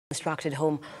Constructed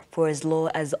home for as low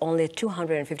as only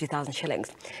 250,000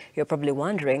 shillings. You're probably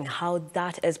wondering how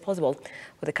that is possible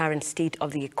with the current state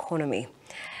of the economy.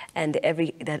 And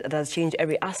that has changed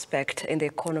every aspect in the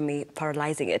economy,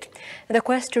 paralyzing it. In the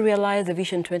quest to realize the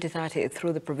Vision 2030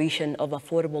 through the provision of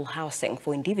affordable housing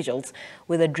for individuals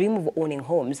with a dream of owning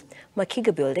homes,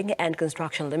 Makiga Building and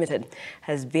Construction Limited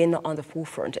has been on the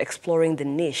forefront, exploring the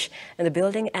niche in the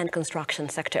building and construction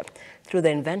sector through the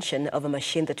invention of a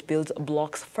machine that builds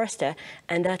blocks faster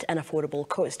and at an affordable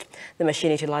cost. The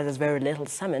machine utilizes very little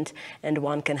cement, and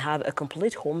one can have a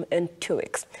complete home in 2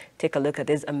 weeks. Take a look at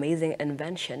this amazing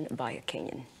invention by a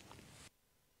Kenyan.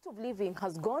 Of living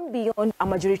has gone beyond a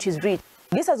majority's reach.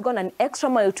 This has gone an extra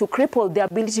mile to cripple the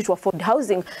ability to afford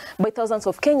housing by thousands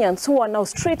of Kenyans who are now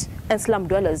street and slum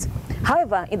dwellers.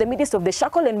 However, in the midst of the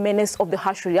shackle and menace of the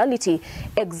harsh reality,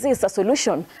 exists a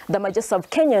solution that might just serve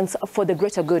Kenyans for the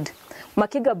greater good.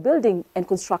 Makiga Building and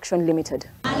Construction Limited.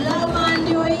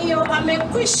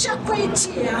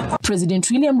 President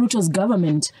William Ruto's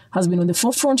government has been on the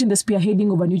forefront in the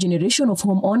spearheading of a new generation of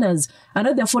homeowners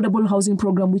under the affordable housing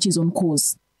program, which is on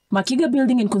course. Makiga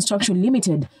Building and Construction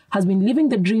Limited has been living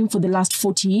the dream for the last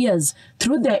 40 years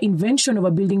through their invention of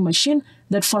a building machine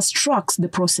that fast-tracks the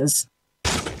process.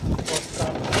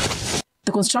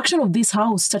 The construction of this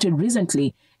house started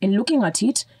recently, and looking at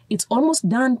it, it's almost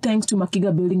done thanks to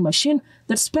Makiga Building machine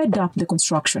that sped up the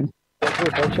construction.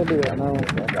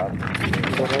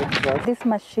 This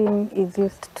machine is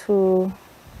used to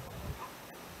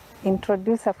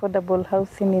introduce affordable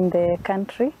housing in the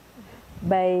country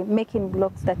by making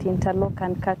blocks that interlock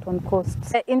and cut on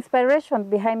costs. The inspiration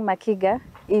behind Makiga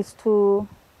is to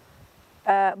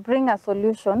bring a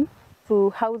solution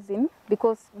to housing,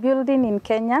 because building in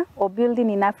Kenya or building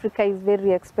in Africa is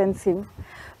very expensive.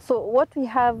 So what we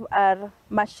have are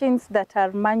machines that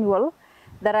are manual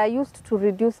that are used to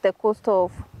reduce the cost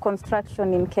of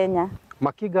construction in Kenya.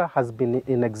 Makiga has been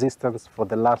in existence for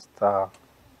the last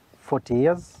 40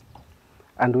 years,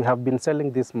 and we have been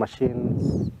selling these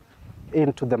machines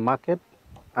into the market,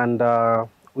 and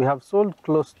we have sold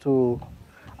close to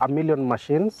 1 million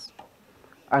machines,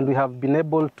 and we have been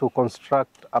able to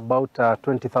construct about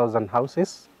 20,000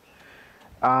 houses.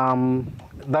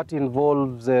 That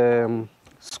involves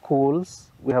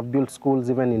schools. We have built schools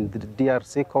even in the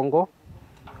DRC Congo,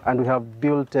 and we have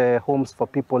built homes for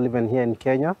people even here in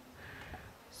Kenya.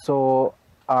 So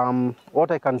what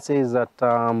I can say is that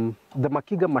the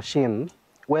Makiga machine,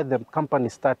 where the company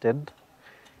started,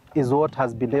 is what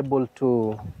has been able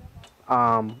to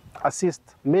assist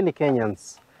many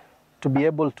Kenyans to be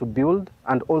able to build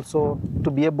and also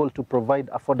to be able to provide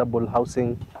affordable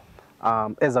housing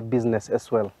as a business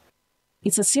as well.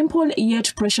 It's a simple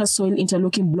yet precious soil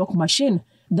interlocking block machine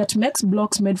that makes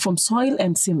blocks made from soil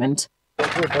and cement.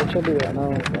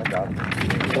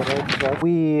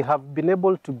 We have been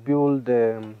able to build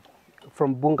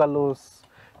from bungalows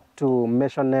to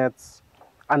maisonets,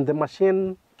 and the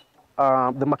machine,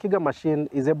 the Makiga machine,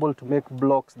 is able to make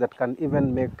blocks that can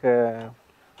even make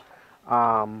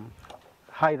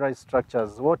high-rise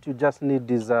structures. What you just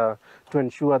need is to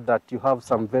ensure that you have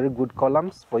some very good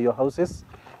columns for your houses,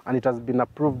 and it has been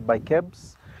approved by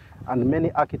KEBS, and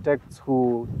many architects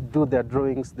who do their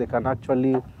drawings, they can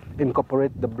actually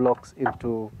incorporate the blocks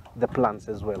into the plans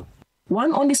as well.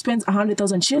 One only spends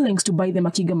 100,000 shillings to buy the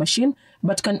Makiga machine,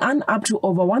 but can earn up to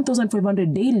over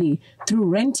 1,500 daily through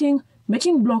renting,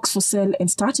 making blocks for sale,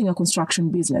 and starting a construction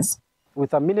business.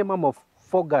 With a minimum of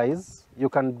 4 guys, you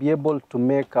can be able to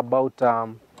make about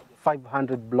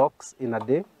 500 blocks in a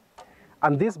day.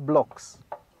 And these blocks,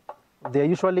 they're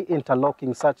usually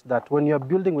interlocking such that when you're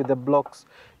building with the blocks,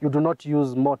 you do not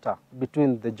use mortar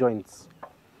between the joints.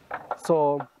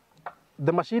 So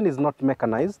the machine is not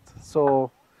mechanized,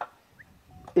 so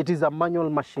it is a manual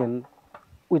machine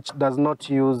which does not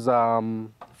use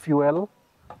fuel.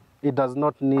 It does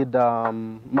not need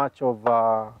much of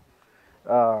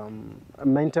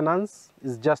maintenance.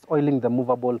 It's just oiling the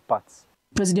movable parts.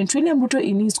 President William Ruto,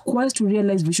 in his quest to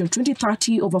realize Vision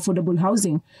 2030 of affordable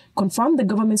housing, confirmed the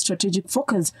government's strategic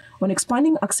focus on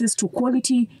expanding access to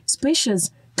quality,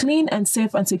 spacious, clean and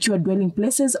safe and secure dwelling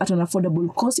places at an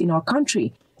affordable cost in our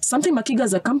country, something Makiga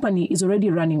as a company is already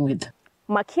running with.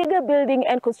 Makiga Building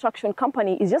and Construction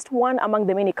Company is just one among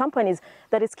the many companies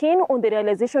that is keen on the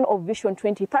realization of Vision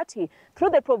 2030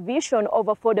 through the provision of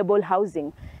affordable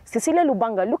housing. Cecilia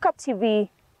Lubanga, Look Up TV,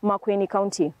 Makueni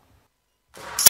County.